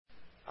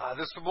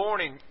This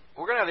morning,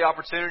 we're going to have the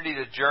opportunity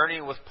to journey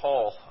with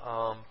Paul.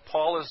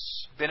 Paul has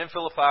been in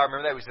Philippi.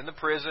 Remember that. He was in the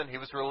prison. He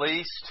was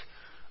released.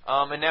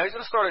 And now he's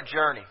going to start a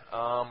journey,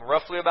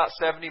 roughly about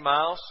 70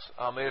 miles.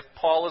 If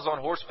Paul is on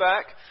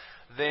horseback,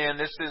 then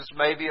this is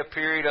maybe a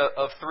period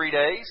of 3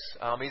 days.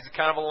 He's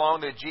kind of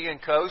along the Aegean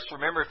coast.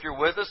 Remember, if you're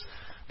with us,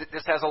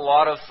 this has a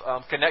lot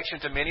of connection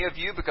to many of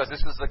you because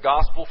this is the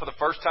gospel for the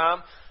first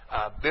time.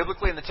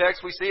 Biblically in the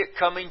text, we see it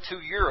coming to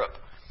Europe.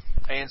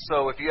 And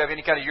so if you have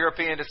any kind of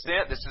European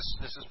descent, this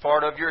is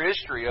part of your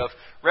history of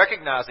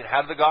recognizing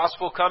how did the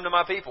gospel come to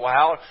my people?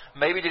 How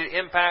maybe did it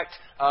impact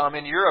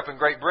in Europe and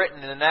Great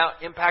Britain and now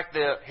impact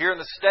here in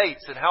the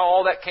States and how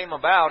all that came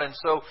about. And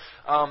so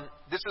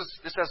this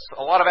has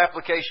a lot of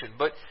application.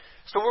 But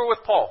so we're with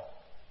Paul.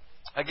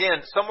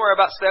 Again, somewhere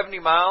about 70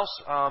 miles.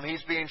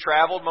 He's being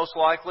traveled most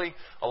likely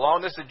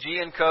along this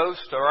Aegean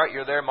coast. All right,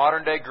 you're there,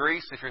 modern day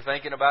Greece. If you're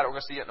thinking about it, we're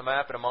going to see it in the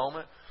map in a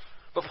moment.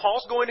 But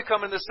Paul's going to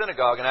come into the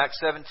synagogue in Acts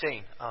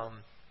 17.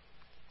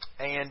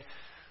 And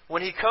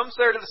when he comes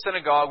there to the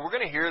synagogue, we're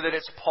going to hear that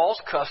it's Paul's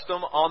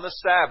custom on the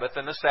Sabbath.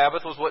 And the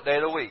Sabbath was what day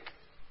of the week?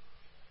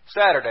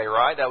 Saturday,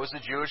 right? That was the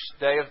Jewish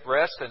day of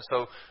rest. And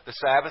so the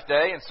Sabbath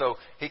day. And so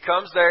he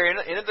comes there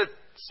into the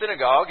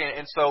synagogue.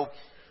 And so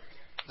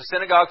the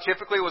synagogue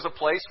typically was a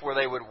place where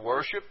they would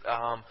worship.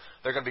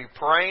 They're going to be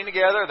praying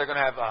together. They're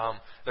going to have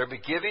they'll be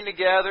giving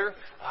together.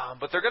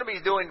 But they're going to be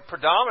doing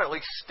predominantly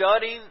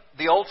studying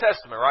the Old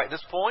Testament, right? At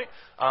this point,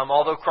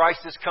 although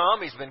Christ has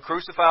come, He's been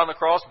crucified on the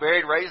cross,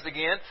 buried, raised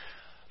again.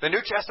 The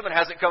New Testament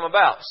hasn't come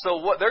about. So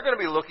what they're going to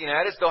be looking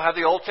at is they'll have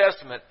the Old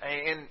Testament.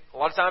 And a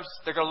lot of times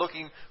they're going to be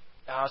looking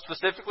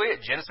specifically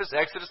at Genesis,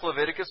 Exodus,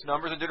 Leviticus,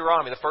 Numbers, and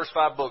Deuteronomy, the first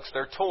 5 books.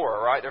 They're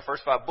Torah, right? Their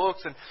first 5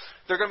 books. And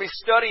they're going to be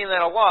studying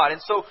that a lot. And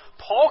so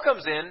Paul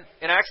comes in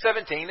Acts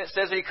 17. It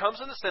says that he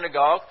comes in the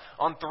synagogue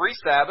on 3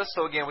 Sabbaths.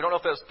 So again, we don't know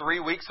if that was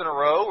 3 weeks in a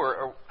row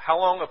or how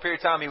long a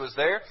period of time he was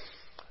there.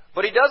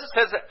 But he does, it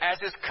says, as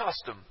his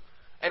custom.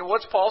 And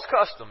what's Paul's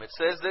custom? It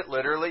says that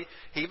literally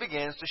he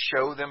begins to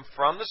show them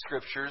from the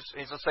Scriptures.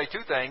 He's going to say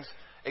 2 things.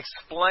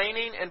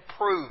 Explaining and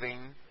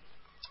proving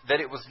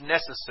that it was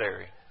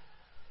necessary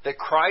that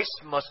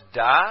Christ must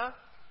die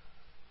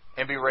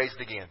and be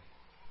raised again.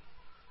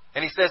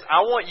 And he says,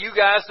 I want you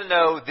guys to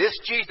know this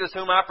Jesus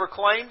whom I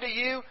proclaim to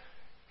you,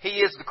 He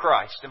is the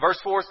Christ. In verse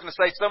 4, it's going to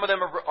say some of them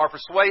are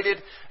persuaded,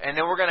 and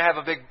then we're going to have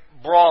a big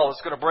brawl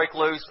that's going to break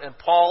loose, and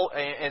Paul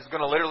is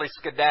going to literally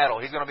skedaddle.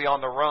 He's going to be on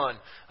the run,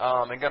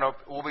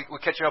 we'll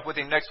catch up with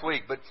him next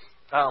week, but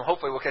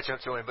hopefully we'll catch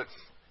up to him. But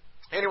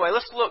anyway,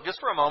 let's look just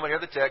for a moment here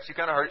at the text. You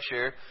kind of heard it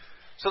shared.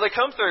 So they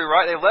come through,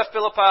 right? They left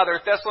Philippi, they're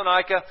at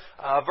Thessalonica,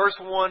 verse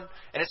 1.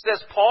 And it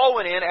says, Paul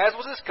went in, as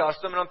was his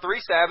custom, and on 3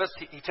 Sabbaths,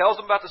 he tells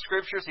them about the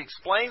Scriptures. He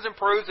explains and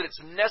proves that it's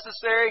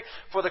necessary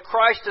for the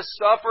Christ to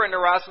suffer and to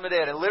rise from the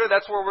dead. And literally,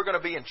 that's where we're going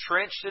to be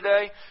entrenched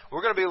today.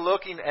 We're going to be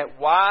looking at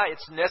why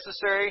it's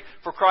necessary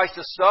for Christ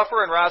to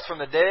suffer and rise from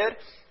the dead.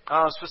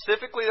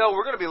 Specifically, though,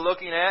 we're going to be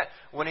looking at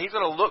when he's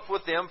going to look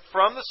with them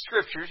from the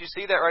Scriptures. You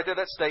see that right there,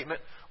 that statement.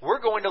 We're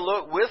going to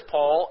look with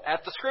Paul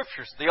at the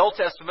Scriptures, the Old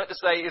Testament, to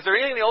say, is there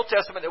anything in the Old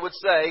Testament that would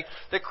say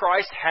that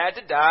Christ had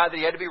to die, that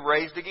He had to be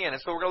raised again?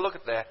 And so we're going to look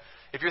at that.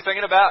 If you're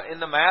thinking about in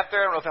the map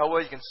there, I don't know how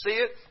well you can see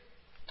it,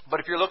 but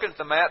if you're looking at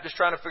the map, just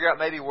trying to figure out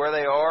maybe where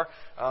they are,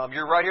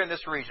 you're right here in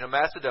this region of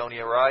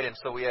Macedonia, right? And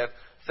so we have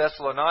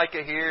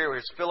Thessalonica here,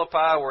 here's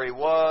Philippi, where he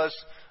was.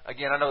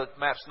 Again, I know the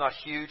map's not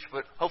huge,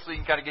 but hopefully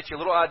you can kind of get you a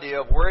little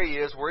idea of where he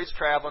is, where he's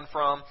traveling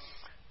from,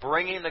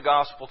 bringing the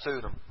gospel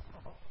to them.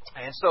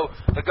 And so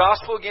the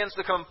gospel begins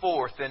to come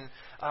forth. And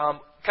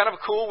kind of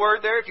a cool word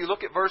there. If you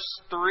look at verse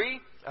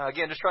 3,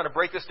 again, just trying to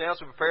break this down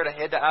so we prepare to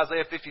head to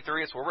Isaiah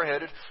 53. It's where we're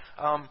headed.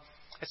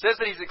 It says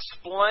that he's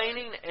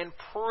explaining and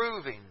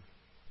proving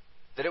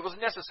that it was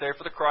necessary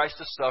for the Christ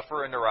to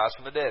suffer and to rise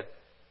from the dead.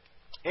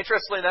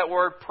 Interestingly, that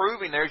word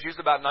proving there is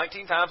used about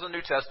 19 times in the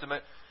New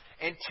Testament.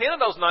 And 10 of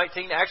those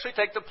 19 actually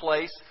take the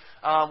place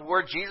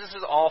where Jesus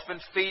is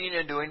often feeding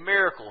and doing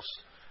miracles.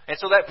 And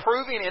so that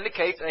proving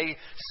indicates a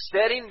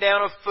setting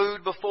down of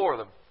food before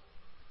them.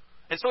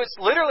 And so it's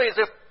literally as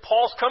if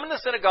Paul's coming to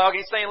the synagogue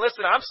and he's saying,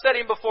 listen, I'm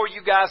setting before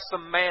you guys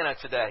some manna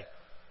today.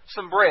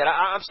 Some bread.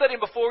 I'm setting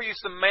before you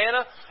some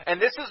manna. And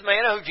this is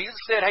manna who Jesus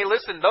said, hey,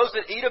 listen, those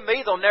that eat of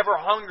me, they'll never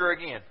hunger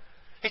again.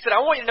 He said,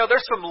 I want you to know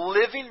there's some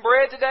living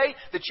bread today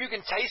that you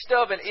can taste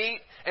of and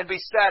eat and be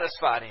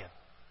satisfied in.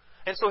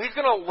 And so he's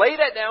going to lay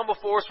that down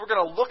before us. We're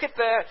going to look at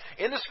that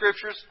in the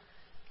Scriptures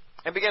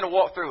and begin to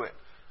walk through it.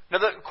 Now,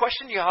 the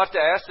question you have to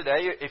ask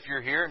today, if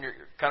you're here and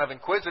you're kind of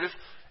inquisitive,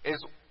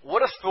 is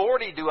what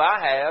authority do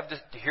I have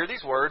to hear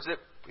these words that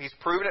he's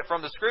proven it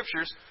from the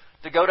Scriptures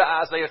to go to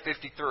Isaiah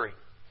 53?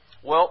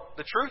 Well,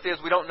 the truth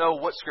is we don't know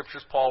what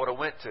Scriptures Paul would have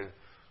went to.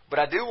 But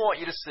I do want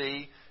you to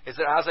see is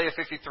that Isaiah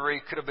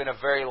 53 could have been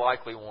a very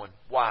likely one.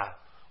 Why?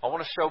 I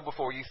want to show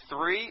before you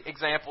 3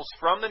 examples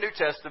from the New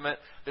Testament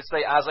that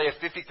say Isaiah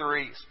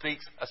 53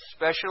 speaks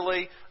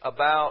especially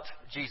about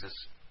Jesus.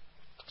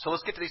 So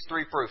let's get to these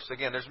three proofs.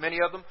 Again, there's many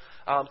of them.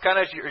 Kind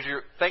of as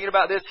you're thinking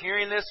about this,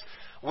 hearing this,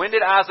 when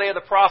did Isaiah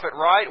the prophet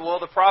write? Well,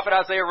 the prophet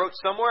Isaiah wrote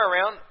somewhere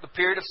around the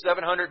period of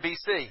 700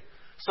 BC.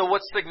 So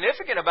what's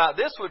significant about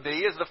this would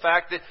be is the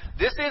fact that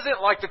this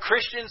isn't like the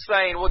Christians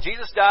saying, well,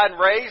 Jesus died and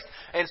raised,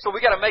 and so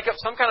we got to make up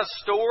some kind of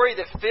story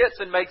that fits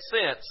and makes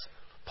sense.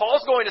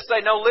 Paul's going to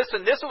say, no,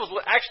 listen, this was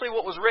actually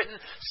what was written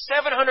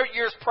 700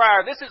 years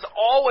prior. This has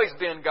always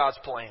been God's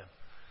plan.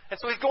 And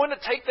so he's going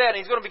to take that and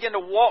he's going to begin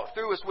to walk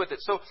through us with it.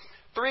 So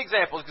three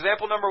examples.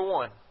 Example number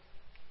one.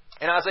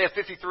 In Isaiah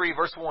 53,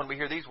 verse 1, we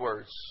hear these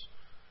words.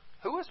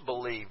 Who has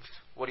believed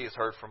what he has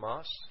heard from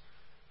us?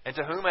 And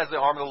to whom has the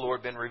arm of the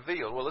Lord been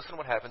revealed? Well, listen to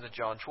what happens in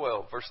John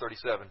 12, verse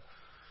 37. It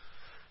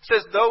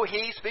says, though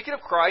he, speaking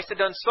of Christ, had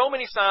done so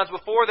many signs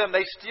before them,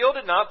 they still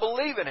did not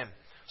believe in him.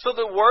 So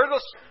the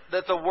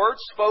word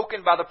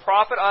spoken by the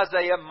prophet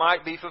Isaiah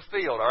might be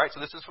fulfilled. All right,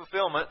 so this is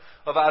fulfillment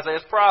of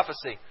Isaiah's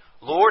prophecy.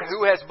 Lord,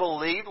 who has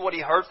believed what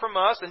he heard from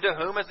us, and to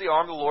whom has the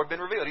arm of the Lord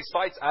been revealed? He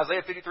cites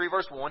Isaiah 53,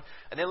 verse 1.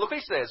 And then look what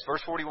he says,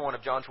 verse 41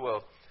 of John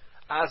 12.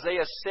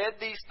 Isaiah said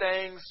these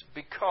things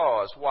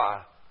because,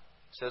 why?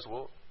 He says,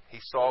 well, he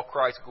saw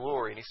Christ's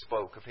glory and he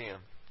spoke of him.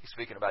 He's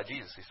speaking about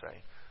Jesus, he's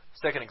saying.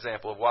 Second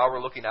example of why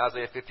we're looking at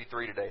Isaiah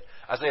 53 today.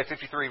 Isaiah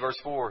 53, verse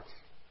 4.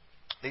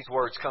 These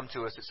words come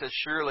to us. It says,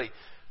 surely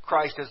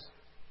Christ is,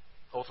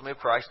 ultimately of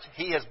Christ,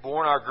 he has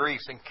borne our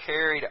griefs and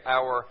carried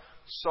our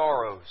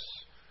sorrows.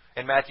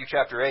 In Matthew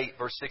chapter 8,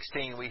 verse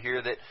 16, we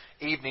hear that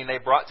evening they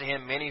brought to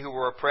him many who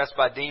were oppressed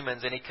by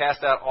demons, and he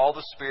cast out all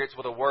the spirits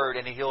with a word,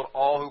 and he healed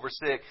all who were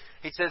sick.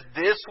 He says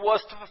this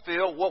was to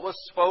fulfill what was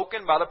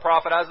spoken by the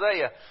prophet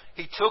Isaiah.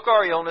 He took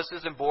our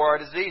illnesses and bore our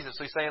diseases.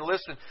 So he's saying,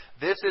 listen,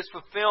 this is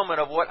fulfillment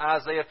of what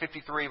Isaiah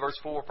 53, verse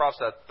 4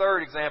 prophesied.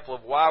 Third example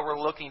of why we're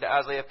looking to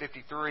Isaiah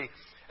 53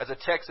 as a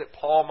text that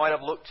Paul might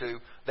have looked to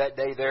that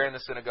day there in the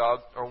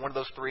synagogue, or one of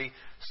those three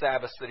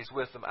Sabbaths that he's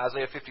with them.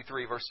 Isaiah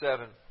 53, verse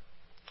 7.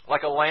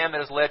 Like a lamb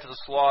that is led to the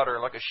slaughter,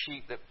 like a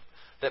sheep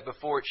that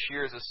before its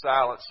shears is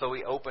silent, so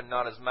he opened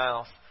not his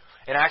mouth.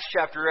 In Acts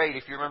chapter 8,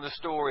 if you remember the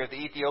story of the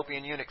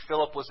Ethiopian eunuch,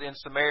 Philip was in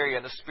Samaria,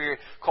 and the Spirit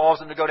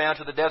calls him to go down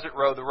to the desert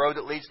road, the road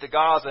that leads to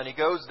Gaza, and he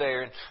goes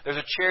there, and there's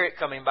a chariot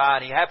coming by,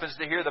 and he happens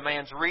to hear the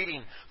man's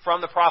reading from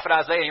the prophet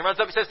Isaiah. He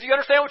runs up and says, do you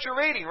understand what you're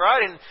reading,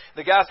 right? And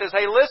the guy says,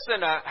 hey,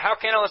 listen, how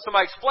can I, unless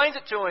somebody explains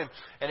it to him?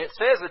 And it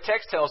says, the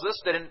text tells us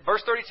that in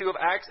verse 32 of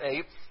Acts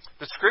 8,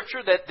 the scripture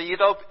that the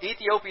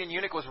Ethiopian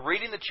eunuch was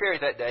reading the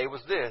chariot that day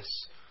was this: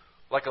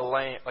 like a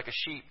lamb, like a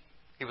sheep,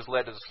 he was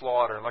led to the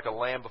slaughter, and like a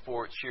lamb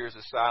before its shears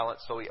is silent,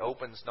 so he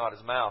opens not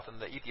his mouth.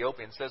 And the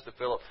Ethiopian says to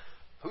Philip,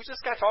 who's this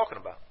guy talking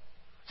about?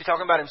 Is he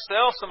talking about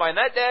himself, somebody in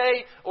that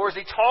day, or is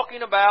he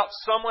talking about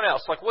someone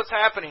else? Like, what's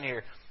happening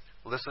here?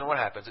 Listen to what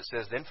happens. It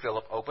says, then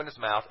Philip opened his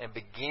mouth, and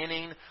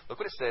beginning, look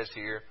what it says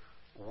here,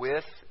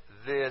 with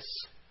this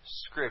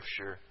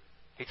scripture,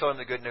 he told him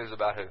the good news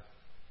about who?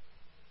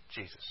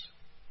 Jesus.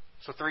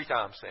 So three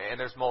times, and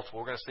there's multiple.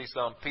 We're going to see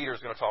some. Peter's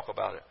going to talk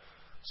about it.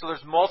 So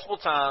there's multiple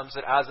times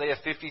that Isaiah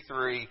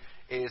 53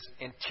 is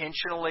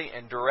intentionally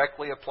and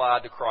directly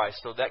applied to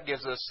Christ. So that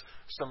gives us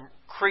some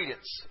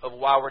credence of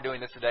why we're doing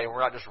this today. We're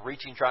not just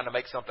reaching, trying to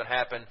make something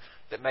happen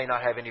that may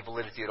not have any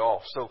validity at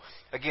all. So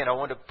again, I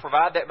wanted to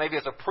provide that maybe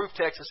as a proof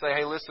text to say,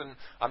 hey, listen,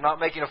 I'm not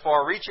making a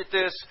far reach at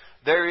this.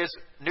 There is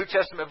New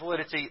Testament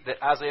validity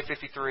that Isaiah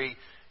 53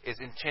 is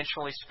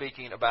intentionally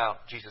speaking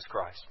about Jesus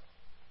Christ.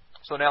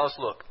 So now let's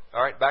look.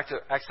 All right, back to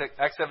Acts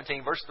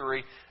 17, verse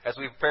 3, as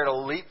we prepare to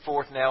leap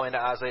forth now into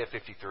Isaiah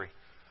 53.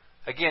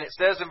 Again, it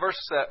says in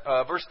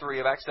verse 3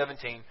 of Acts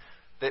 17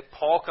 that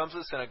Paul comes to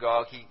the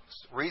synagogue. He's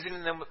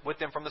reasoning with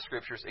them from the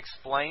Scriptures,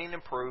 explaining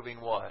and proving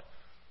what?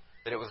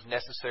 That it was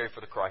necessary for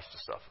the Christ to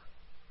suffer.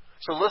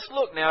 So let's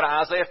look now to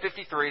Isaiah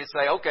 53 to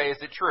say, okay, is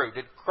it true?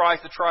 Did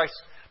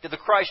the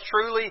Christ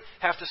truly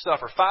have to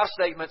suffer? 5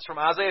 statements from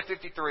Isaiah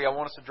 53 I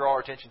want us to draw our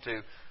attention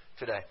to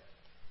today.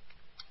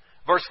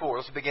 Verse 4,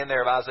 let's begin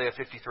there of Isaiah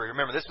 53.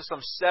 Remember, this was some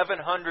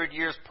 700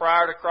 years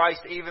prior to Christ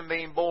even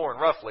being born,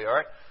 roughly, all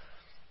right?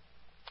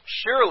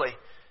 Surely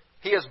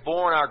he has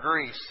borne our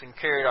griefs and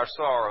carried our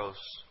sorrows,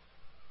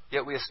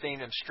 yet we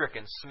esteemed him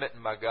stricken,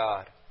 smitten by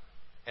God,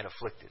 and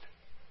afflicted.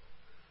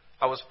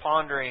 I was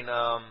pondering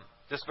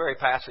this very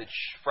passage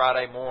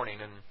Friday morning,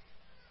 and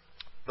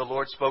the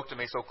Lord spoke to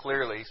me so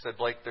clearly. He said,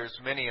 Blake, there's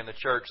many in the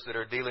church that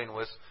are dealing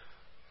with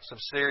some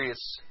serious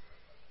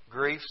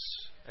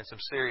griefs and some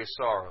serious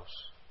sorrows.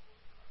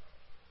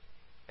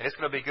 And it's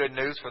going to be good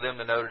news for them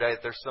to know today that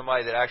there's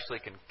somebody that actually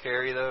can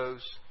carry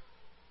those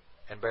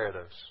and bear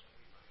those.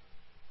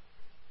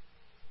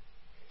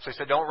 So he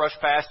said, don't rush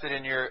past it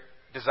in your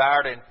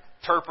desire to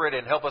interpret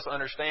and help us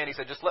understand. He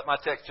said, just let my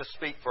text just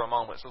speak for a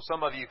moment. So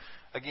some of you,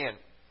 again,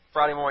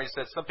 Friday morning, he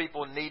said, some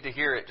people need to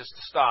hear it just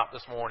to stop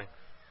this morning.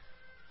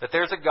 That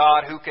there's a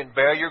God who can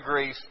bear your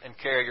griefs and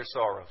carry your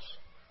sorrows.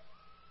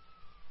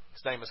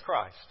 His name is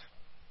Christ.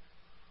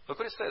 Look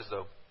what it says,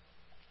 though.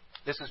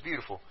 This is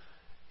beautiful.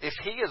 If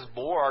he has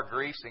bore our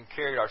griefs and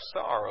carried our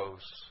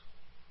sorrows,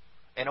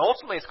 and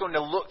ultimately it's going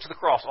to look to the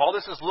cross. All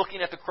this is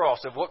looking at the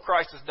cross of what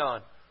Christ has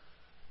done.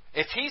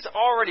 If He's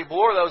already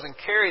bore those and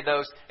carried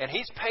those, and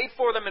He's paid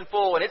for them in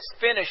full, and it's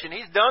finished, and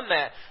He's done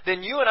that,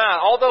 then you and I,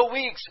 although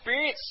we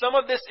experience some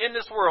of this in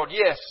this world,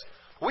 yes,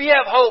 we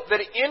have hope that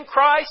in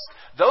Christ,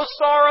 those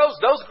sorrows,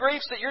 those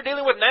griefs that you're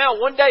dealing with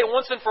now, one day,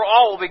 once and for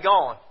all, will be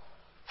gone.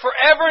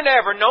 Forever and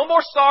ever. No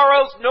more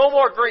sorrows, no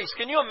more griefs.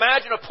 Can you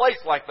imagine a place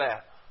like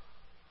that?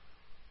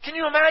 Can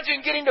you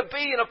imagine getting to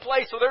be in a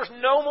place where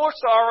there's no more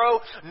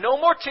sorrow, no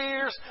more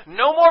tears,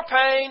 no more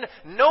pain,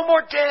 no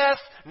more death,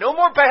 no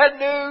more bad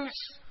news?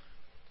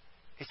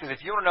 He says,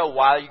 if you want to know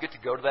why you get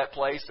to go to that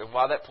place and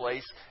why that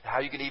place, how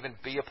you can even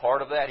be a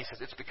part of that, he says,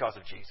 it's because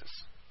of Jesus.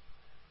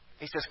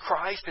 He says,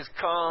 Christ has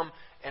come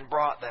and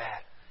brought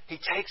that. He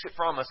takes it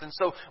from us. And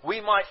so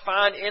we might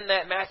find in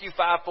that Matthew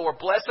 5:4,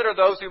 blessed are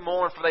those who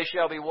mourn, for they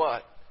shall be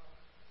what?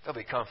 They'll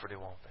be comforted,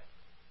 won't they?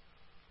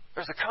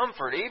 There's a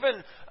comfort.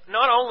 Even,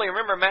 not only,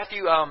 remember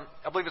Matthew, I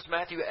believe it's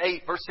Matthew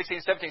 8, verse 16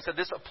 and 17, said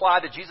this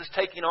applied to Jesus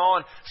taking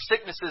on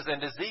sicknesses and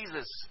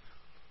diseases.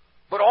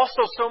 But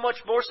also so much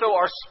more so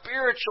our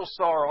spiritual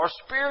sorrow, our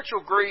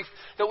spiritual grief,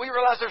 that we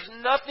realize there's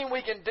nothing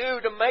we can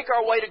do to make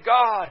our way to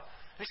God.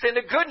 He's saying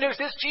the good news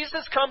is Jesus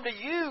has come to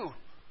you.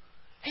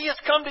 He has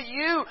come to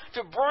you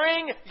to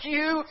bring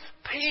you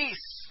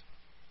peace.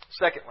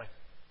 Secondly,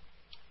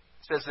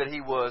 it says that He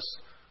was,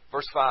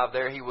 verse 5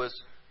 there, He was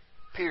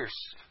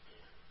pierced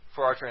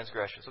for our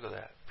transgressions. Look at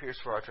that.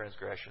 Pierced for our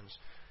transgressions.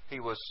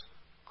 He was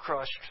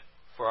crushed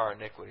for our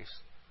iniquities.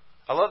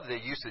 I love the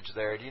usage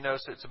there. Do you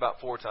notice it's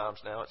about 4 times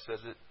now? It says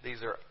that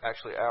these are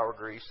actually our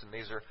griefs, and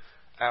these are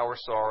our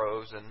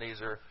sorrows, and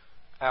these are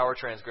our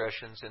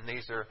transgressions, and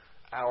these are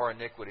our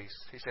iniquities.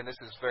 He's saying this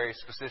is very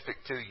specific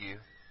to you.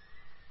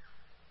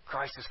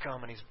 Christ has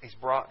come and He's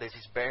brought this.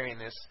 He's bearing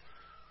this.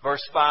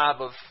 Verse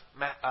 5 of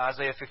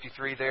Isaiah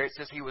 53 there, it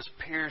says He was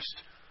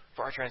pierced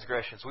for our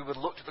transgressions. We would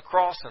look to the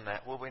cross in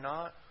that, will we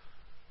not?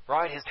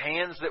 Right? His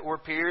hands that were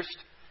pierced,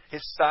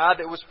 His side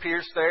that was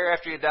pierced there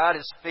after He died,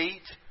 His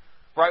feet.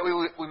 Right?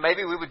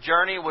 Maybe we would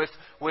journey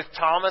with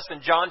Thomas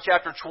in John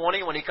chapter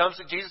 20 when he comes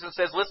to Jesus and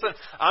says, listen,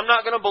 I'm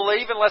not going to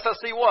believe unless I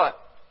see what?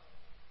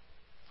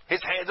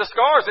 The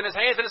scars in His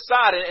hands and His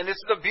side. And this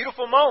is a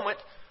beautiful moment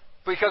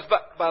because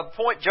by the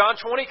point John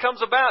 20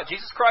 comes about,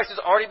 Jesus Christ has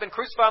already been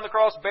crucified on the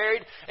cross,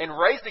 buried, and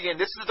raised again.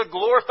 This is the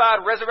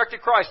glorified,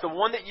 resurrected Christ, the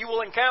one that you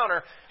will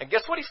encounter. And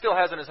guess what He still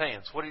has in His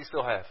hands? What did He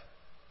still have?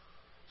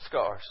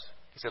 Scars.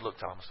 He said, look,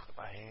 Thomas, look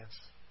at my hands.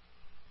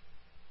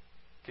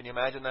 Can you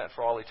imagine that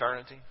for all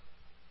eternity?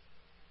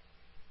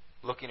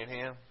 Looking at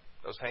Him,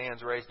 those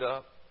hands raised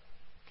up.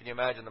 Can you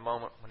imagine the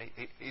moment when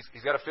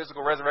he's got a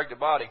physical resurrected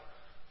body?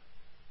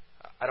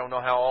 I don't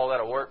know how all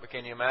that'll work, but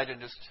can you imagine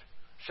just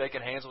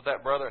shaking hands with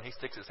that brother and he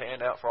sticks his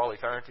hand out for all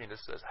eternity and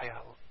just says, hey,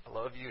 I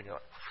love you. And you're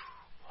like,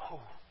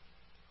 oh,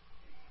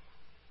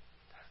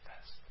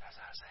 that's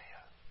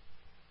Isaiah.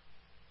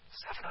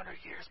 700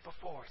 years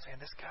before, saying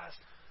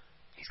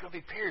he's going to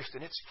be pierced,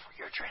 and it's for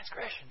your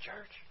transgression,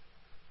 church.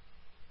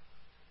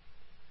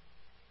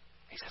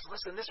 He says,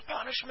 listen, this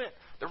punishment,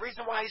 the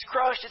reason why He's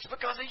crushed, it's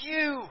because of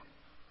you.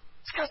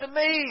 It's because of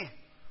me.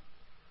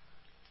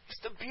 It's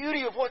the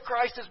beauty of what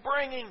Christ is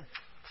bringing.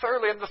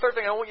 Thirdly, and the third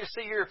thing I want you to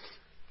see here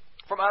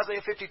from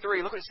Isaiah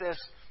 53, look what it says.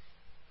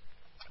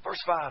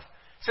 Verse 5.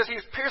 It says He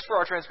was pierced for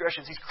our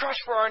transgressions. He's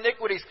crushed for our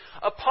iniquities.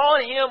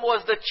 Upon Him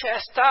was the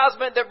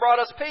chastisement that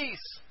brought us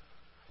peace.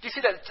 Do you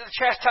see that? The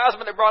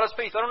chastisement that brought us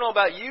peace. I don't know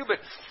about you,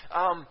 but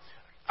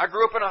I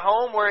grew up in a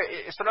home where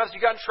sometimes you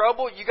got in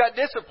trouble, you got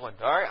disciplined.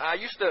 All right, I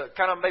used to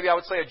kind of, maybe I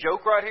would say a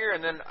joke right here,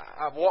 and then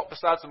I've walked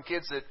beside some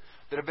kids that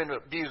have been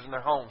abused in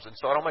their homes, and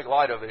so I don't make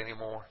light of it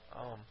anymore.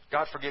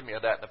 God forgive me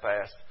of that in the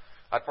past.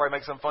 I'd probably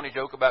make some funny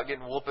joke about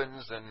getting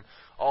whoopings and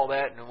all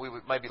that, and we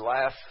would maybe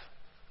laugh.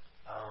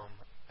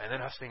 And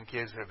then I've seen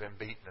kids that have been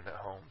beaten in their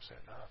homes, and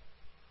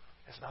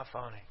it's not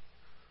funny.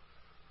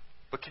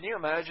 But can you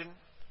imagine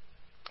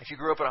if you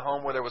grew up in a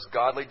home where there was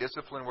godly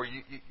discipline, where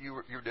you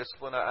were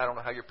disciplined? I don't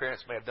know how your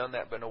parents may have done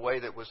that, but in a way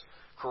that was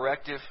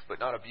corrective but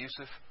not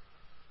abusive.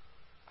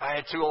 I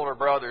had 2 older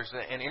brothers,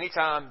 and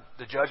anytime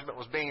the judgment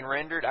was being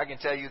rendered, I can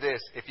tell you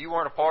this: if you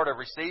weren't a part of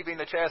receiving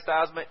the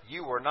chastisement,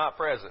 you were not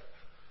present.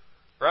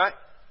 Right?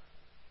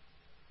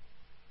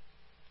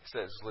 He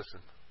says, listen,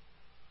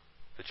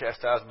 the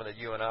chastisement that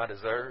you and I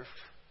deserved,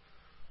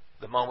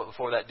 the moment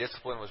before that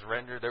discipline was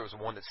rendered, there was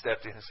one that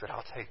stepped in and said,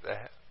 I'll take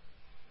that.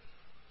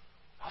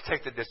 I'll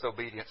take the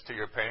disobedience to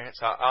your parents.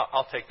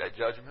 I'll take that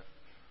judgment.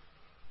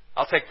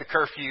 I'll take the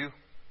curfew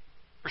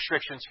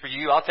restrictions for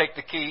you. I'll take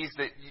the keys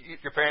that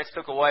your parents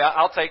took away.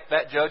 I'll take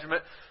that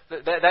judgment,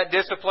 that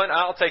discipline.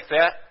 I'll take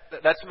that.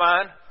 That's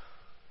mine.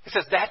 It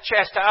says that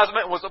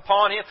chastisement was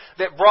upon Him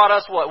that brought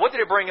us what? What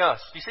did it bring us?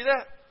 Do you see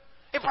that?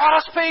 It brought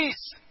us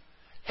peace.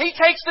 He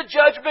takes the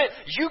judgment.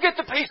 You get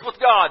the peace with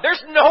God.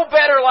 There's no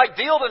better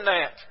deal than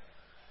that.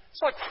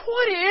 It's like,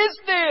 what is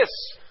this?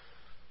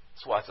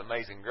 That's why it's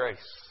amazing grace.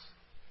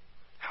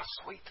 How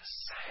sweet the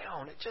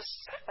sound. It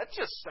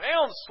just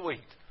sounds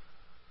sweet.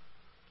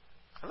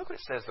 And look what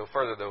it says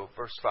further,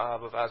 verse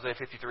 5 of Isaiah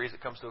 53 as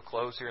it comes to a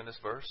close here in this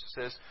verse.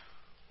 It says,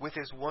 With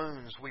His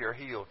wounds we are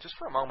healed. Just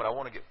for a moment, I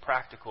want to get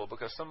practical,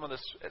 because some of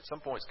this at some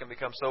points can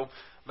become so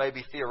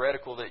maybe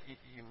theoretical that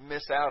you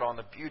miss out on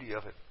the beauty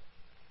of it.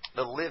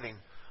 The living.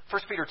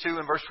 1 Peter 2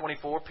 and verse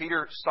 24,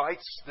 Peter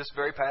cites this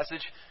very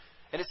passage.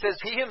 And it says,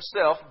 He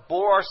Himself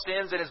bore our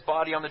sins in His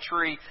body on the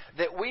tree,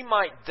 that we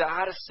might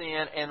die to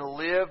sin and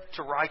live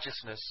to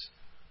righteousness.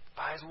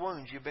 By His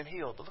wounds you've been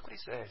healed. But look what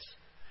He says.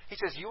 He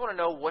says, you want to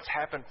know what's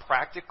happened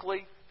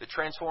practically that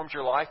transforms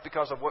your life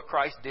because of what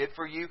Christ did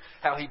for you?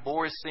 How He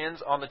bore His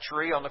sins on the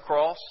tree, on the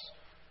cross?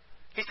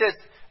 He says,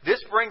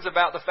 this brings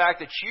about the fact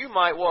that you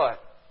might what?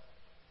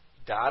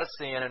 Die to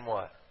sin and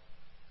what?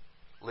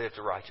 Live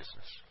to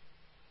righteousness.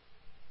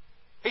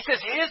 He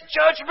says His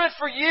judgment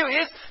for you,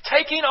 His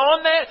taking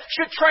on that,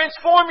 should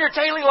transform your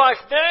daily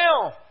life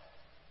now.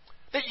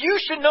 That you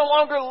should no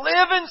longer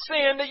live in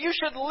sin. That you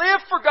should live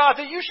for God.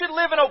 That you should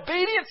live in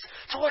obedience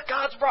to what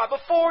God's brought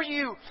before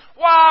you.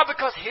 Why?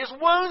 Because His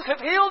wounds have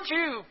healed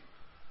you.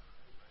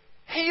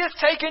 He has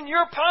taken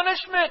your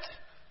punishment.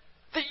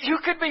 That you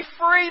could be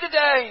free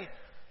today.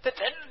 That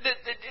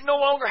it no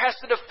longer has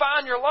to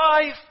define your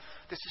life.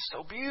 This is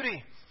so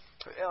beauty.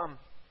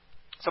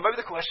 So maybe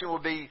the question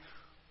would be,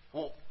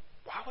 well,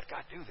 why would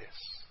God do this?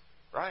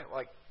 Right?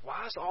 Like,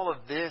 why is all of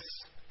this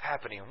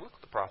happening? Look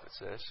what the prophet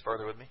says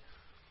further with me.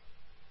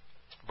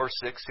 Verse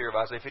 6 here of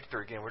Isaiah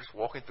 53. Again, we're just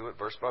walking through it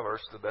verse by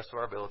verse to the best of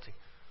our ability.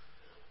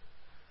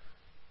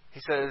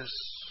 He says,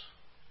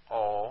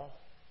 all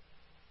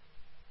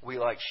we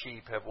like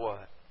sheep have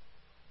what?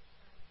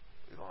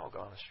 We've all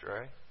gone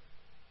astray.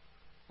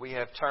 We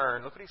have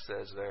turned, look what he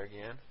says there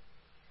again.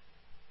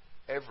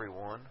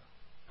 Everyone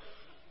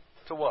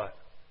to what?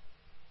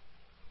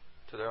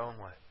 To their own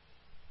way.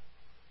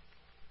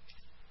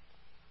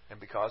 And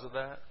because of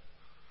that,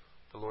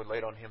 the Lord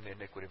laid on Him the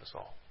iniquity of us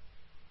all.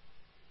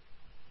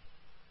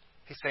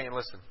 He's saying,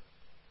 listen,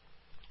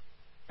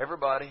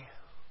 everybody,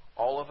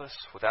 all of us,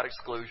 without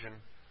exclusion,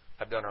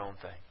 have done our own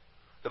thing.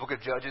 The book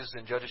of Judges,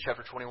 in Judges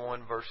chapter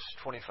 21, verse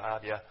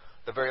 25,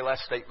 the very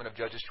last statement of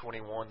Judges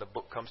 21, the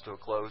book comes to a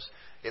close.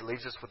 It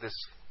leaves us with this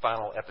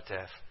final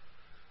epitaph.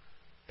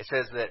 It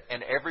says that,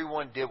 and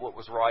everyone did what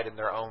was right in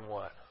their own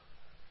what?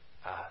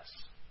 Eyes.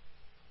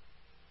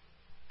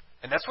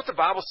 And that's what the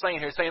Bible's saying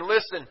here. It's saying,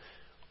 listen,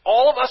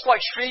 all of us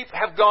like sheep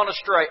have gone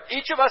astray.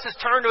 Each of us has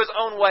turned to his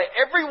own way.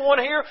 Everyone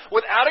here,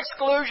 without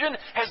exclusion,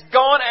 has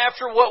gone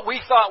after what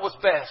we thought was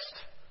best.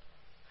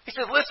 He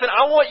says, listen,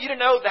 I want you to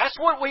know that's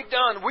what we've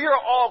done. We are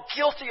all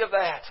guilty of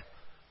that.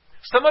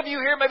 Some of you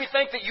here maybe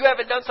think that you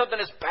haven't done something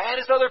as bad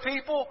as other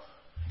people.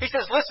 He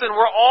says, listen,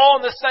 we're all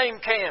in the same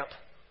camp.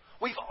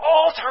 We've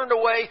all turned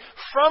away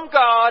from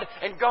God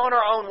and gone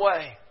our own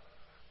way.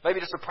 Maybe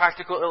just a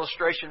practical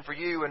illustration for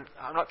you, and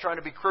I'm not trying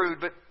to be crude,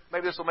 but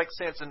maybe this will make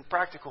sense and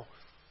practical.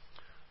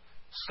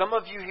 Some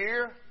of you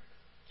here,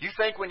 you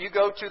think when you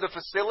go to the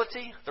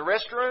facility, the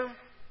restroom,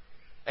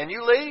 and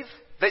you leave,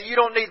 that you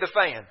don't need the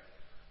fan.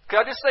 Can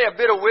I just say a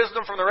bit of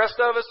wisdom from the rest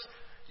of us?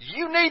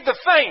 You need the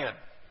fan.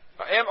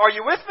 Are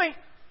you with me?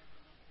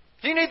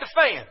 You need the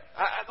fan.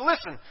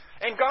 Listen,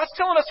 and God's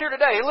telling us here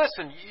today, hey,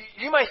 listen,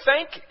 you may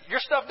think your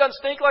stuff doesn't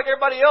stink like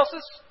everybody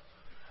else's.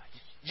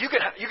 You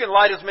can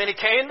light as many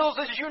candles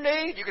as you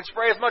need. You can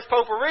spray as much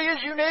potpourri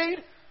as you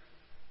need.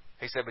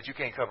 He said, but you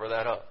can't cover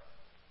that up.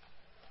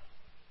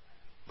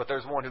 But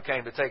there's one who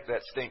came to take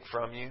that stink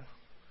from you,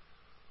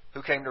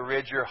 who came to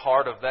rid your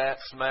heart of that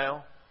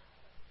smell.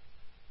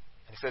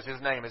 He says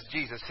His name is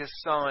Jesus. His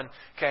Son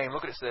came.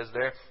 Look what it says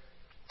there.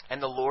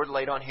 And the Lord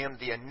laid on Him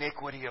the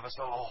iniquity of us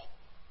all.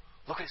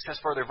 Look what it says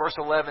further. Verse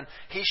 11.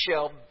 He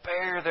shall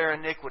bear their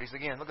iniquities.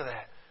 Again, look at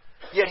that.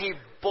 Yet He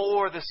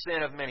bore the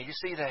sin of many. You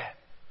see that?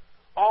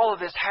 All of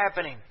this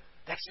happening.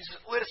 That's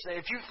just, listen,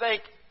 if you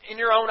think in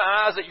your own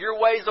eyes that your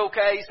way is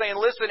okay, He's saying,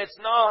 listen, it's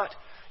not.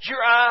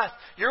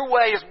 Your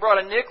way has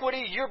brought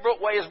iniquity. Your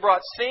way has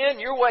brought sin.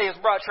 Your way has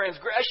brought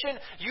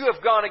transgression. You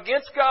have gone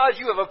against God.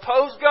 You have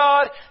opposed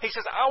God. He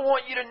says, I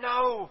want you to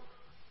know.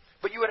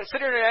 But you would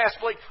sit here and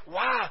ask, like,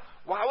 why?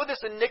 Why would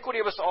this iniquity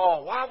of us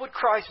all? Why would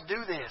Christ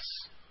do this?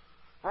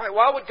 Right?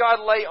 Why would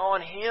God lay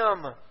on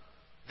Him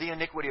the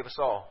iniquity of us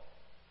all?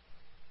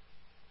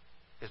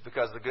 It's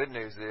because the good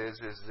news is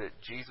that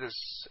Jesus,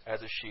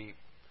 as a sheep,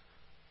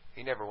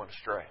 He never went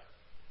astray.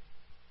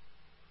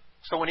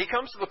 So when He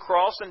comes to the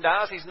cross and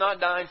dies, He's not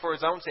dying for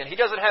His own sin. He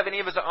doesn't have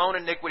any of His own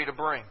iniquity to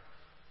bring.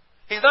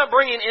 He's not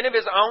bringing any of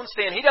His own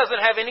sin. He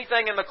doesn't have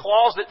anything in the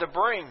closet to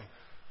bring.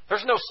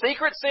 There's no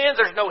secret sins.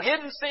 There's no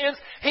hidden sins.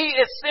 He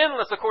is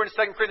sinless, according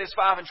to 2 Corinthians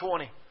 5 and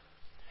 20.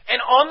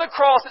 And on the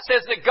cross it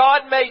says that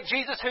God made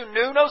Jesus, who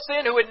knew no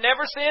sin, who had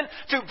never sinned,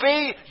 to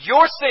be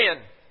your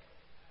sin.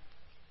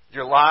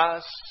 Your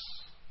lies,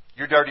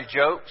 your dirty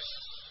jokes,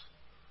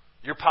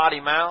 your potty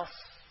mouth,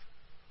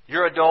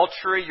 your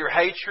adultery, your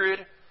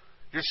hatred,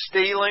 your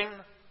stealing,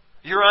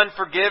 your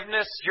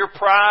unforgiveness, your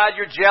pride,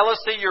 your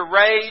jealousy, your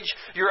rage,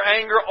 your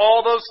anger,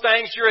 all those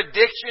things, your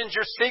addictions,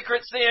 your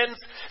secret sins.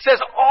 It says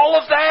all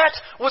of that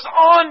was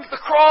on the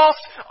cross,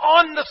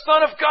 on the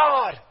Son of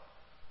God.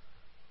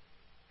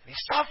 And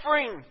He's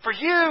suffering for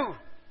you.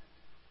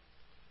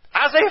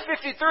 Isaiah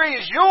 53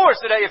 is yours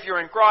today if you're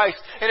in Christ.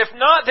 And if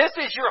not, this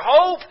is your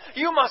hope.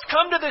 You must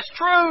come to this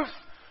truth.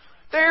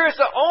 There is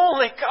the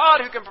only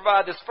God who can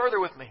provide this. Further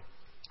with me.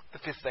 The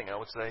fifth thing I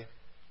would say.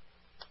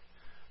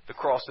 The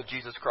cross of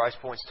Jesus Christ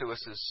points to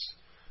us is,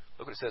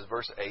 look what it says,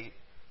 verse 8.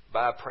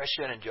 By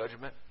oppression and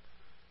judgment,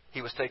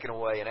 He was taken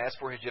away. And as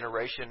for His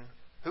generation,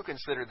 who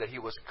considered that He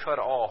was cut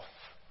off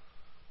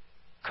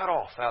out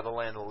of the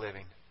land of the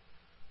living,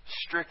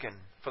 stricken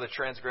for the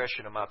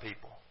transgression of my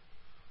people?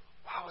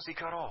 Why was He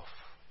cut off?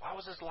 Why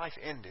was His life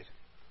ended?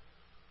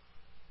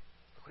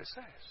 Look what it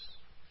says.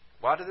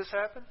 Why did this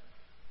happen?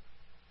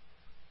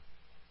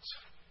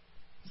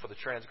 It's for the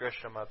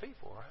transgression of my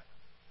people, right?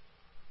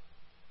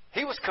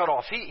 He was cut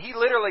off. He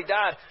literally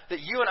died that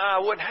you and I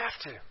wouldn't have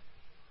to.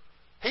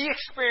 He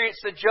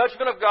experienced the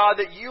judgment of God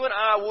that you and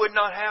I would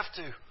not have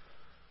to.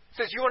 He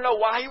says, you want to know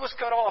why He was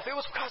cut off? It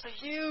was because of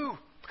you.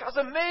 Because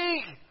of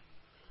me.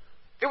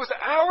 It was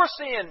our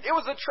sin. It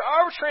was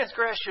our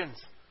transgressions.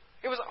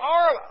 It was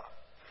our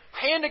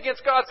hand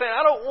against God saying,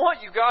 I don't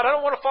want you, God. I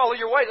don't want to follow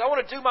your ways. I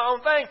want to do my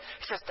own thing.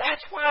 He says,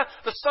 that's why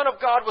the Son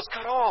of God was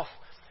cut off.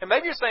 And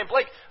maybe you're saying,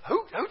 Blake,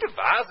 who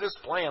devised this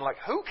plan? Like,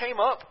 who came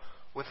up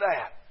with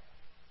that?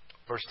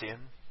 Verse 10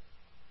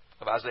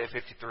 of Isaiah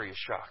 53 is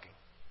shocking.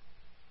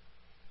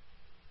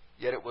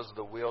 Yet it was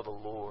the will of the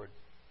Lord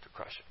to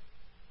crush Him,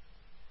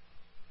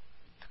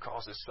 to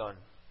cause His Son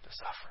to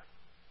suffer.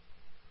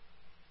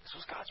 This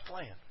was God's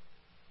plan.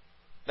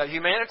 Now,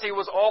 humanity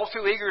was all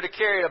too eager to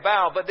carry it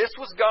about, but this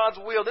was God's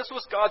will. This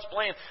was God's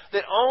plan,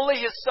 that only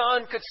His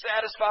Son could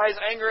satisfy His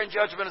anger and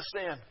judgment of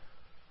sin.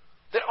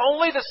 That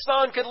only the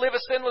Son could live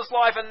a sinless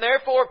life and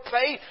therefore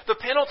pay the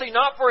penalty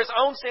not for His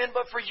own sin,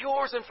 but for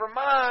yours and for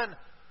mine.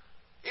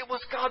 It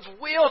was God's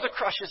will to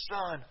crush His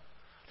Son.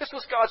 This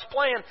was God's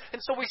plan.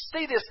 And so we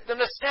see this, the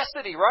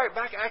necessity, right?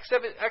 Back in Acts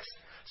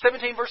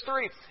 17, verse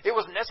 3. It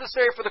was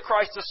necessary for the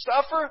Christ to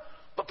suffer,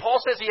 but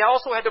Paul says He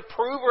also had to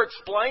prove or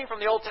explain from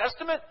the Old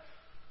Testament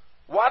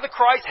why the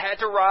Christ had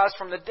to rise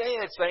from the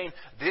dead, saying,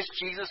 this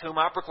Jesus whom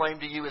I proclaim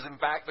to you is in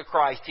fact the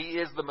Christ. He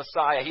is the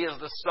Messiah. He is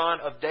the Son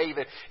of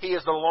David. He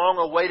is the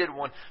long-awaited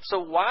one. So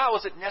why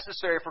was it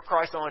necessary for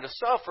Christ not only to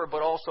suffer,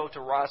 but also to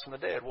rise from the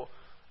dead? Well,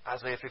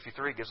 Isaiah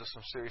 53 gives us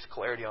some serious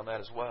clarity on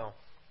that as well.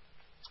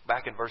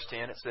 Back in verse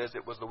 10, it says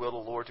it was the will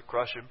of the Lord to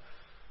crush Him.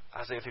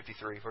 Isaiah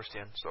 53, verse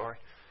 10, sorry.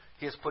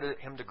 He has put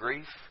Him to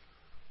grief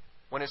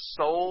when His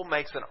soul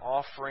makes an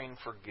offering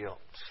for guilt.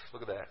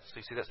 Look at that. So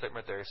you see that statement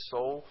right there. His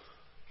soul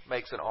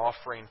makes an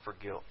offering for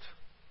guilt.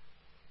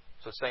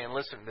 So it's saying,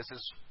 listen, this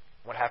is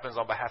what happens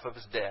on behalf of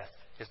His death.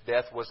 His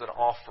death was an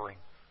offering.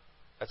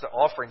 That's an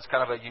offering. It's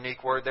kind of a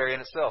unique word there in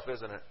itself,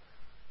 isn't it?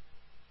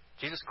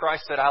 Jesus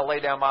Christ said, I lay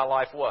down my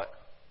life what?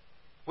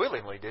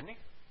 Willingly, didn't He?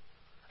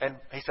 And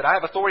He said, I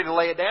have authority to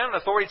lay it down and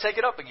authority to take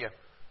it up again.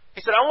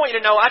 He said, I want you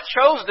to know I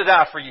chose to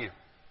die for you.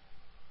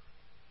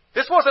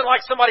 This wasn't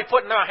like somebody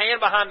putting their hand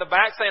behind the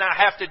back saying, I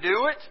have to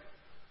do it.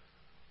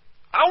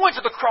 I went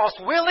to the cross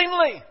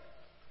willingly.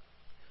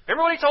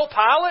 Remember what He told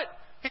Pilate?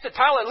 He said,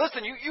 Pilate,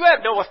 listen, you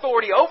have no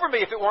authority over me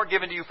if it weren't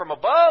given to you from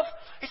above.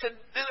 He said,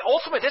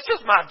 ultimately, this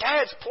is my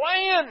dad's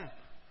plan.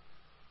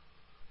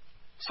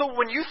 So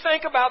when you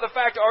think about the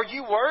fact, are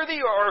you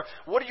worthy or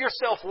what are your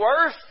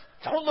self-worth?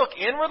 Don't look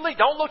inwardly.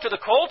 Don't look to the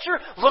culture.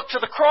 Look to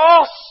the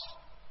cross.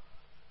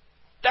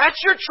 That's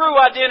your true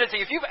identity.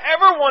 If you've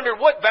ever wondered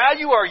what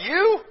value are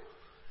you,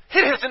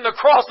 it is in the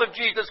cross of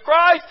Jesus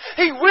Christ.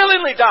 He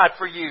willingly died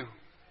for you.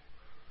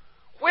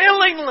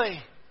 Willingly.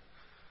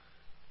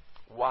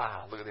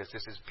 Wow, look at this.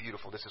 This is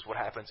beautiful. This is what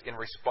happens in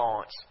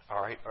response,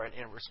 all right, or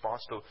in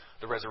response to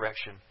the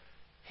resurrection.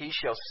 He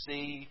shall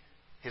see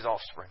His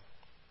offspring.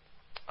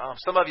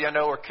 Some of you I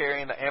know are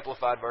carrying the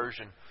Amplified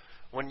version.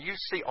 When you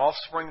see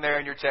offspring there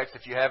in your text,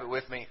 if you have it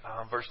with me,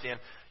 verse 10,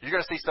 you're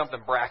going to see something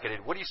bracketed.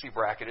 What do you see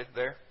bracketed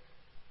there?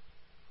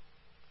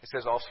 It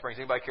says offspring. Does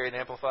anybody carry the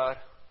Amplified?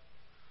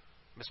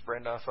 Miss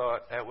Brenda, I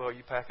thought, well, are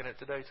you packing it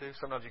today too?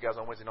 Sometimes you guys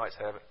on Wednesday nights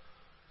have it.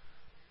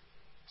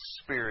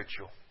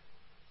 Spiritual.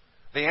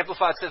 The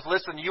Amplified says,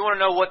 listen, you want to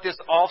know what this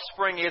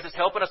offspring is? It's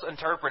helping us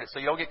interpret it so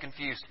you don't get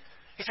confused.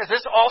 He says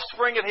this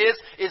offspring of His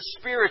is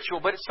spiritual,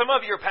 but some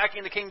of you are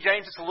packing the King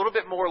James. It's a little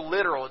bit more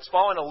literal. It's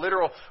following a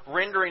literal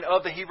rendering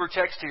of the Hebrew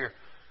text here.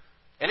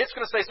 And it's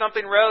going to say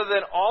something rather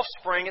than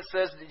offspring. It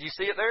says, did you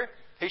see it there?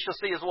 He shall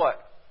see His what?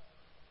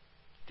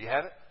 Do you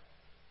have it?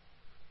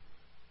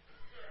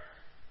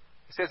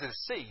 It says His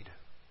seed.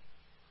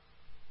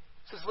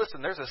 It says,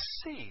 listen, there's a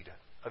seed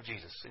of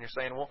Jesus. And you're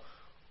saying, well,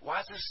 why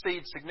is this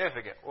seed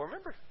significant? Well,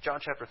 remember John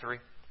chapter 3.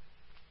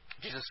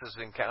 Jesus is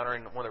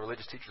encountering one of the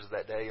religious teachers of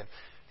that day, and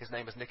his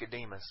name is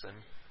Nicodemus. And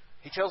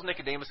he tells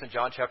Nicodemus in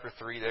John chapter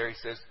 3 there, he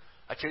says,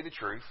 I tell you the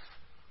truth,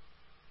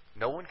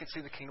 no one can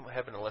see the kingdom of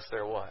heaven unless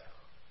they're what?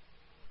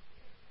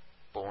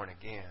 Born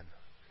again.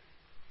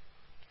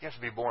 You have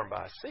to be born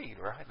by a seed,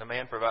 right? The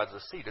man provides a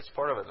seed. It's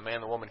part of it, the man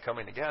and the woman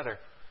coming together.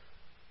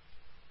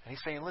 And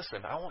He's saying,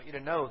 listen, I want you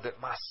to know that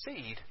my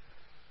seed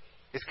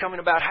is coming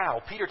about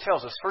how? Peter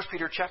tells us, 1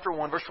 Peter chapter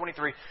 1, verse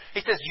 23,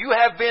 he says, you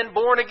have been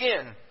born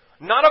again,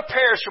 Not a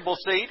perishable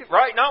seed,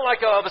 right? Not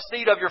like of a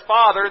seed of your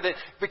father that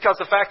because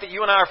the fact that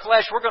you and I are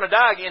flesh, we're going to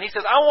die again. He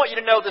says, I want you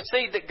to know the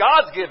seed that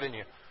God's given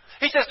you.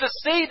 He says, the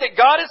seed that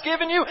God has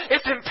given you,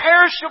 it's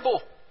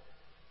imperishable.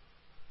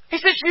 He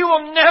says, you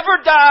will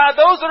never die.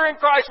 Those that are in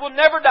Christ will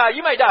never die.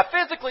 You may die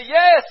physically,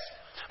 yes.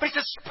 But He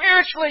says,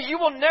 spiritually, you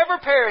will never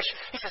perish.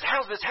 He says, how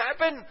does this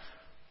happen?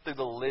 Through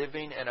the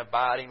living and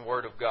abiding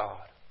Word of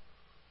God.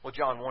 Well,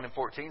 John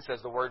 1:14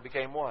 says the Word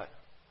became what?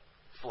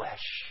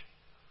 Flesh.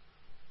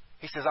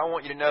 He says, I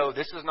want you to know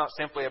this is not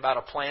simply about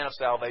a plan of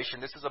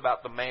salvation. This is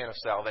about the man of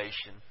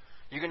salvation.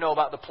 You can know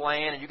about the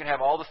plan and you can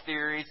have all the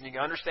theories and you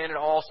can understand it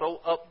all so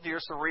up to your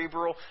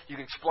cerebral. You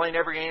can explain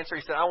every answer.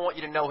 He said, I want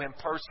you to know Him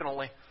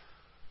personally.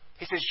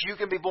 He says, you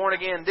can be born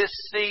again. This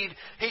seed,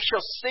 he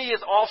shall see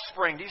his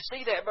offspring. Do you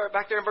see that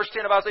back there in verse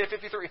 10 of Isaiah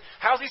 53?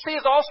 How does he see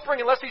his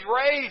offspring unless he's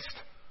raised?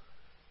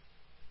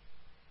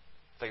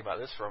 Think about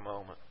this for a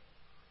moment.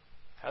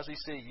 How does he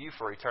see you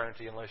for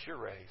eternity unless you're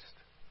raised?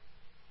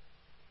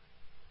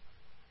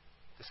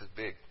 This is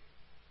big.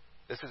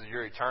 This is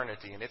your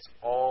eternity, and it's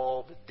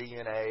all the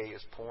DNA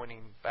is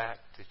pointing back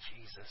to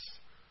Jesus.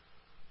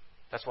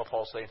 That's what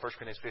Paul's saying in 1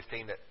 Corinthians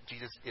 15, that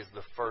Jesus is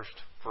the first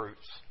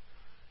fruits.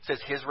 It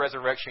says His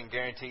resurrection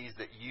guarantees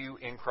that you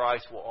in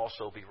Christ will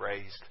also be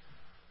raised.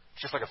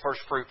 It's just like a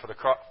first fruit for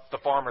the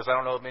farmers. I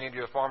don't know if many of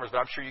you are farmers, but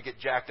I'm sure you get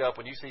jacked up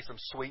when you see some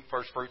sweet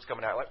first fruits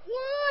coming out. Like,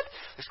 what?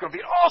 It's going to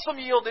be an awesome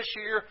yield this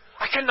year.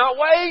 I cannot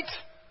wait.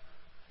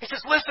 He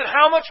says, listen,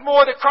 how much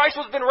more that Christ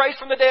has been raised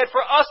from the dead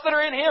for us that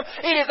are in Him.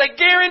 It is a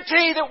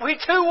guarantee that we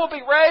too will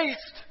be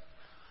raised.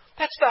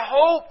 That's the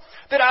hope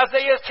that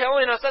Isaiah is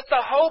telling us. That's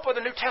the hope of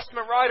the New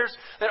Testament writers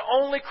that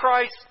only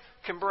Christ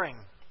can bring.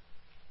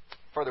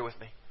 Further with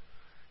me.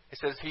 It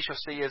says, He shall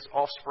see His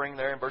offspring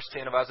there in verse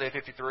 10 of Isaiah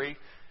 53.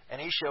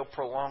 And He shall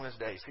prolong His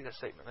days. See that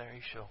statement there?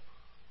 He shall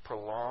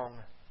prolong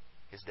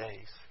His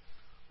days.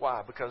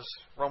 Why? Because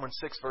Romans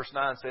 6 verse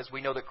 9 says,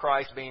 we know that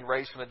Christ being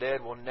raised from the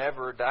dead will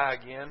never die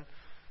again.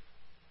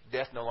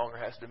 Death no longer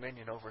has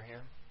dominion over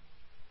Him.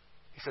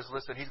 He says,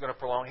 listen, He's going to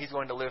prolong. He's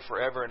going to live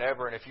forever and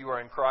ever. And if you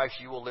are in Christ,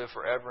 you will live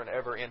forever and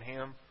ever in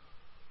Him.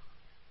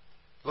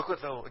 Look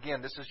at though,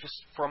 again, this is just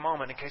for a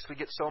moment in case we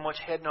get so much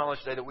head knowledge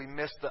today that we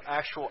miss the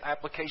actual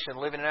application,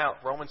 living it out.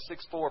 Romans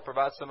 6:4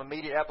 provides some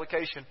immediate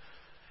application.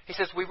 He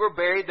says, we were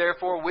buried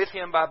therefore with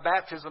Him by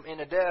baptism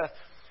into death,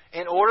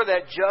 in order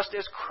that just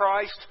as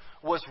Christ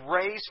was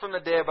raised from the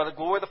dead by the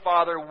glory of the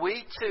Father,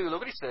 we too,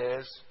 look what He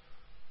says,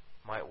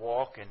 might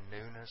walk in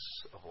newness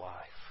of life.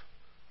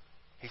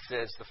 He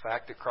says the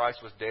fact that Christ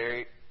was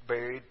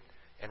buried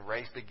and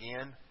raised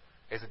again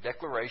is a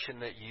declaration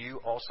that you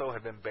also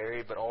have been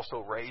buried but also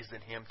raised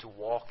in Him to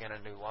walk in a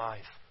new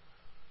life.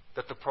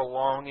 That the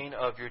prolonging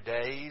of your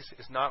days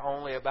is not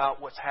only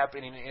about what's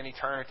happening in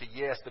eternity.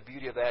 Yes, the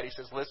beauty of that. He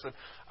says, listen,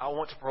 I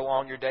want to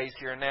prolong your days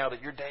here and now,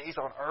 that your days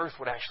on earth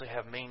would actually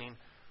have meaning.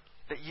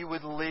 That you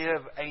would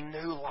live a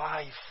new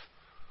life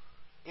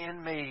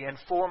in Me and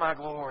for My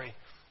glory.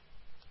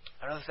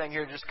 Another thing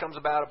here just comes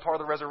about, a part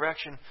of the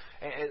resurrection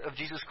of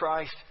Jesus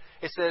Christ.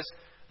 It says,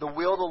 the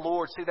will of the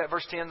Lord, see that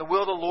verse 10, the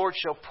will of the Lord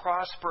shall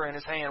prosper in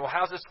His hand. Well,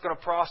 how's this going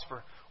to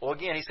prosper? Well,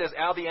 again, He says,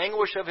 out of the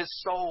anguish of His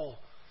soul.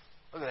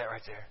 Look at that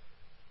right there.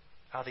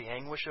 Out of the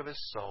anguish of His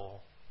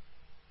soul,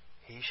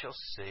 He shall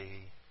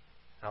see.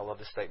 And I love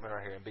this statement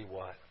right here. And be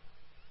what?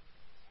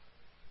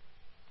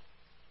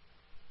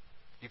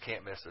 You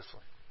can't miss this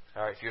one.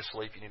 All right, if you're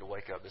asleep, you need to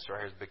wake up. This right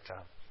here is big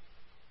time.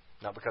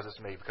 Not because it's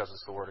me, because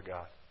it's the Word of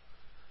God.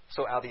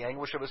 So out of the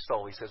anguish of His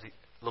soul, He says,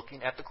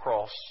 looking at the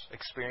cross,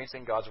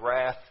 experiencing God's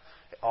wrath,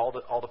 all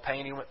the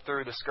pain He went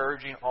through, the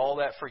scourging, all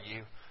that for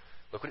you.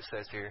 Look what it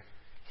says here.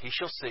 He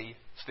shall see,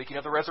 speaking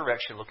of the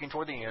resurrection, looking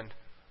toward the end,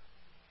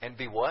 and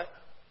be what?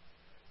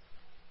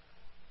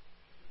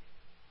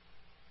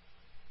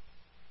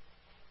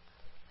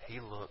 He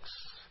looks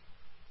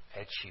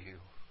at you.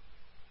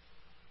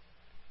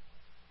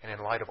 And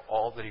in light of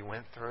all that He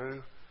went through,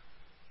 and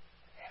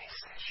He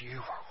says, you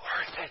are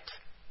worth it.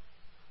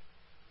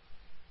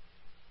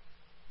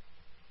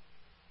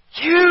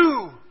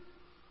 You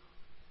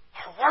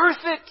are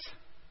worth it.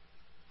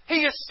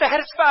 He is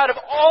satisfied of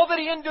all that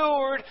He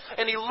endured,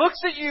 and He looks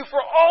at you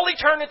for all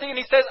eternity and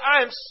He says,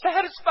 I am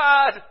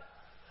satisfied.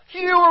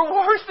 You are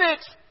worth it.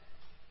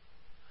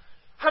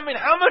 I mean,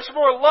 how much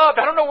more loved?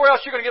 I don't know where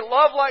else you're going to get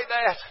love like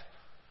that.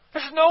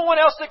 There's no one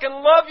else that can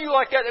love you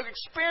like that, that can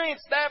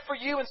experience that for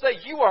you and say,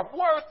 you are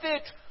worth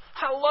it.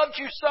 I loved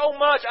you so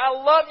much. I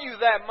love you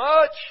that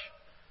much.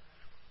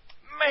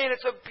 Man,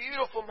 it's a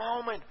beautiful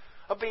moment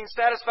of being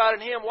satisfied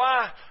in Him.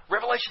 Why?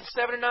 Revelation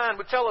 7:9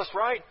 would tell us,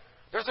 right?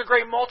 There's a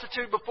great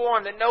multitude before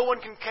Him that no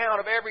one can count,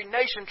 of every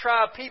nation,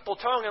 tribe, people,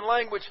 tongue, and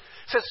language.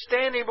 It says,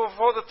 standing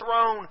before the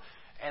throne,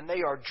 and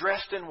they are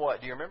dressed in what?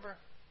 Do you remember?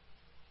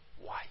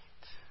 White.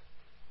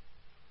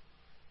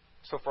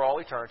 So for all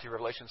eternity,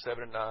 Revelation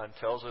 7:9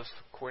 tells us,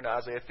 according to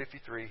Isaiah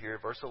 53 here,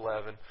 verse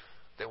 11,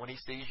 that when He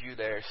sees you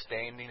there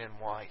standing in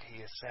white,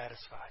 He has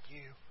satisfied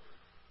you.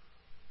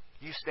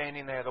 You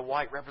standing there, the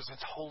white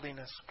represents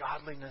holiness,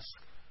 godliness,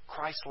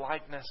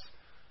 Christ-likeness.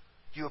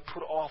 You have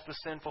put off the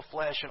sinful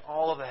flesh and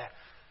all of that.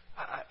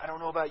 I don't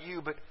know about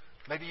you, but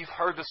maybe you've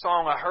heard the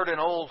song. I heard an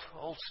old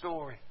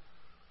story.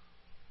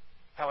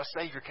 How a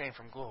Savior came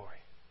from glory.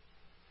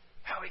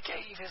 How He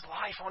gave His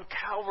life on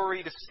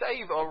Calvary to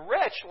save a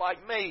wretch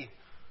like me.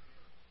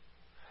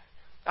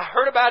 I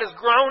heard about His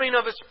groaning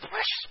of His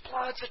precious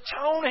blood's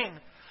atoning.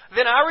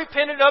 Then I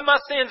repented of my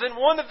sins and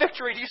won the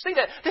victory. Do you see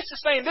that? This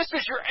is saying this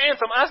is your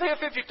anthem. Isaiah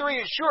 53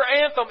 is your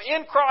anthem.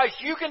 In Christ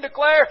you can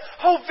declare,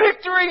 oh,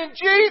 victory in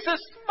Jesus,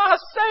 my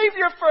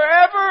Savior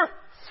forever.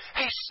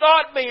 He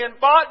sought me and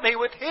bought me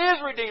with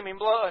His redeeming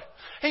blood.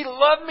 He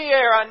loved me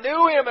ere I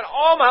knew Him, and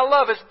all my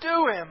love is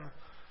due Him.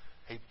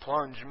 He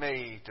plunged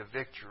me to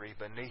victory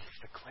beneath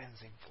the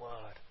cleansing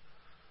flood.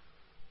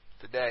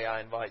 Today I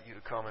invite you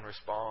to come and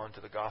respond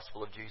to the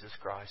gospel of Jesus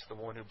Christ, the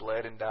one who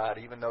bled and died.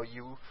 Even though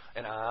you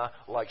and I,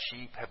 like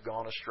sheep, have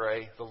gone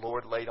astray, the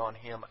Lord laid on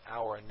Him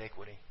our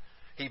iniquity.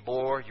 He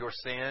bore your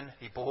sin.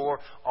 He bore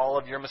all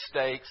of your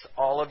mistakes,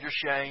 all of your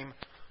shame.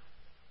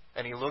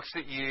 And He looks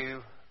at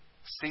you,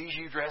 sees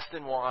you dressed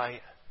in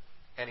white,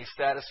 and He's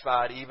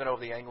satisfied even over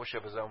the anguish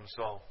of His own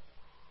soul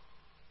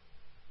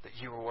that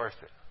you were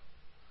worth it.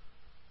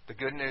 The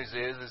good news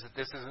is that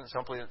this isn't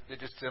something that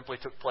just simply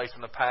took place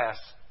in the past.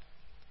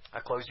 I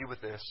close you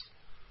with this.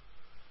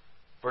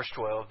 Verse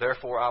 12,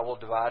 therefore I will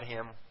divide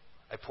him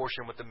a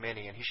portion with the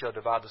many, and he shall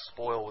divide the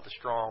spoil with the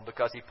strong,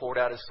 because he poured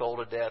out his soul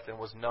to death and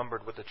was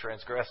numbered with the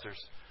transgressors.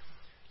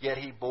 Yet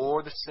he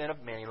bore the sin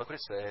of many, look what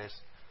it says,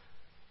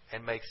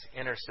 and makes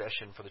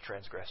intercession for the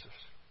transgressors.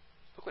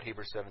 Look what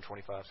Hebrews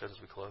 7:25 says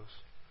as we close.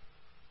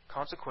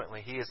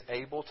 Consequently, he is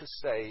able to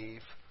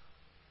save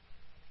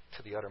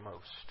to the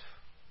uttermost.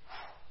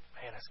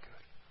 Man, that's good.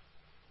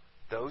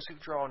 Those who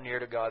draw near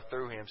to God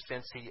through Him,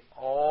 since He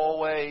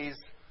always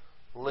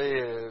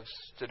lives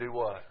to do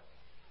what?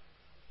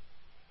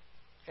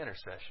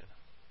 Intercession.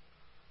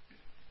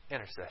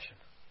 Intercession.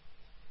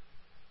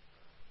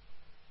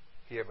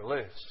 He ever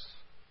lives.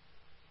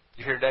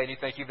 You're here today and you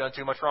think you've done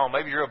too much wrong.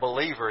 Maybe you're a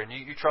believer and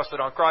you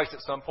trusted on Christ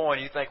at some point.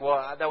 And you think,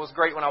 well, that was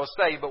great when I was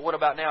saved, but what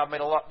about now? I've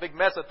made a big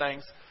mess of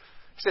things.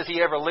 He says He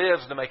ever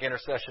lives to make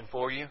intercession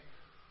for you.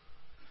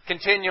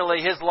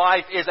 Continually, His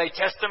life is a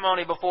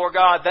testimony before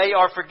God. They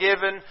are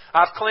forgiven.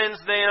 I've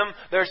cleansed them.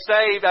 They're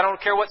saved. I don't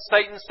care what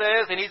Satan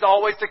says. And he's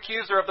always the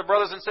accuser of the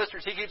brothers and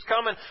sisters. He keeps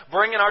coming,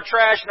 bringing our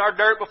trash and our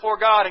dirt before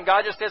God. And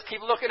God just says,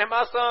 keep looking at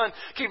my son.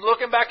 Keep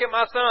looking back at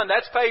my son.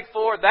 That's paid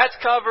for. That's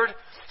covered.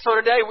 So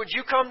today, would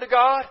you come to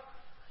God?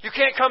 You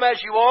can't come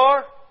as you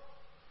are.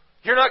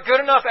 You're not good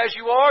enough as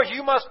you are.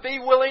 You must be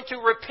willing to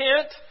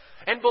repent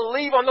and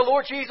believe on the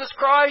Lord Jesus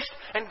Christ,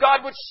 and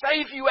God would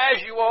save you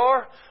as you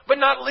are, but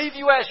not leave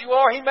you as you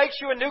are. He makes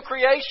you a new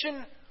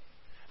creation.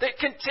 That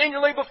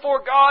continually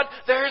before God,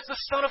 there is the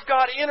Son of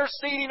God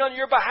interceding on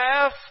your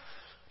behalf,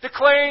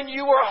 declaring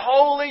you are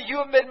holy, you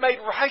have been made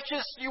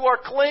righteous, you are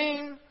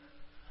clean.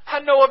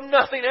 I know of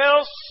nothing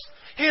else.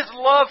 His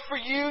love for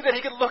you, that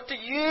He could look to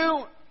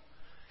you.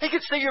 He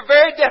could see your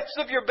very depths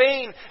of your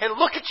being and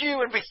look at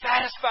you and be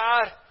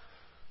satisfied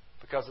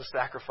because the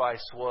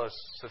sacrifice was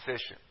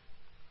sufficient.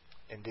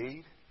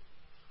 Indeed,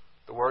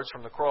 the words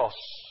from the cross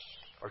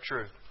are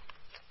true.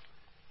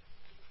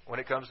 When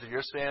it comes to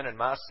your sin and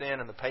my sin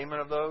and the payment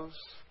of those,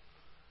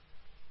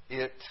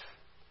 it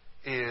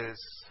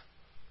is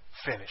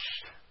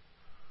finished.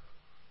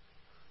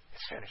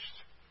 It's finished.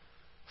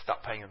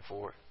 Stop paying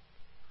for it.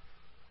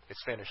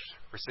 It's finished.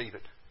 Receive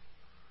it.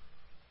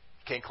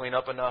 Can't clean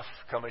up enough.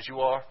 Come as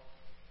you are.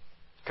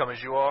 Come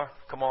as you are.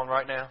 Come on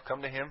right now.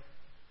 Come to Him.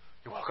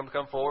 You're welcome to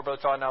come forward.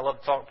 Brother Todd and I love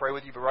to talk and pray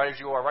with you, but right as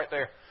you are, right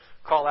there,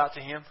 call out to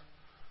Him.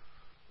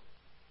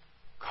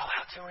 Call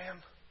out to Him.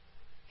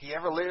 He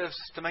ever lives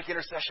to make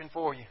intercession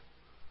for you.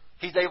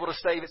 He's able to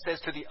save, it says,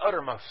 to the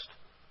uttermost.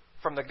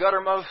 From the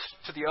guttermost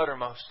to the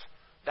uttermost.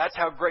 That's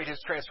how great His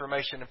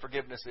transformation and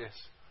forgiveness is.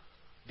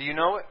 Do you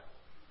know it?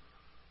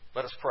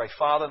 Let us pray.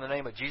 Father, in the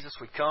name of Jesus,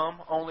 we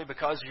come only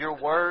because Your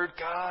Word,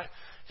 God,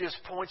 just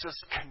points us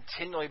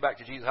continually back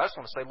to Jesus. I just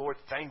want to say, Lord,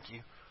 thank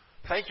You.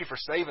 Thank You for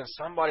saving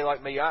somebody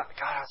like me. God,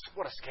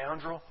 what a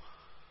scoundrel.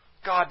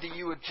 God, that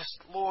You would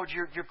just, Lord,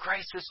 Your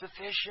grace is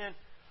sufficient.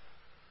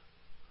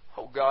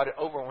 Oh, God, it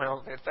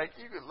overwhelms me. Thank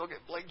You could look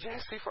at Blake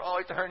Jesse for all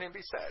eternity and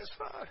be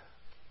satisfied.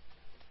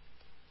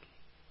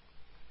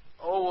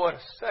 Oh, what a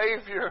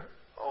Savior.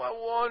 Oh,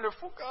 how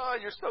wonderful. God,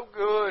 You're so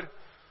good.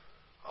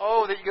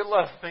 Oh, that You could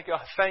love me,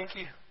 God. Thank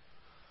You.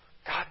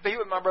 God, be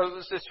with my brothers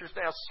and sisters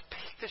now.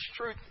 Speak this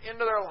truth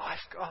into their life,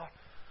 God.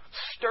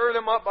 Stir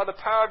them up by the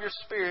power of Your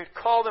Spirit.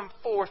 Call them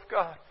forth,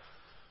 God,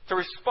 to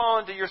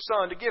respond to Your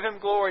Son, to give Him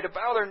glory, to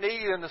bow their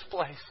knee in this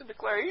place and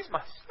declare He's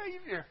my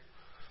Savior.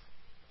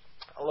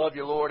 I love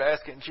You, Lord. I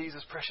ask it in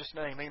Jesus' precious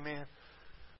name. Amen.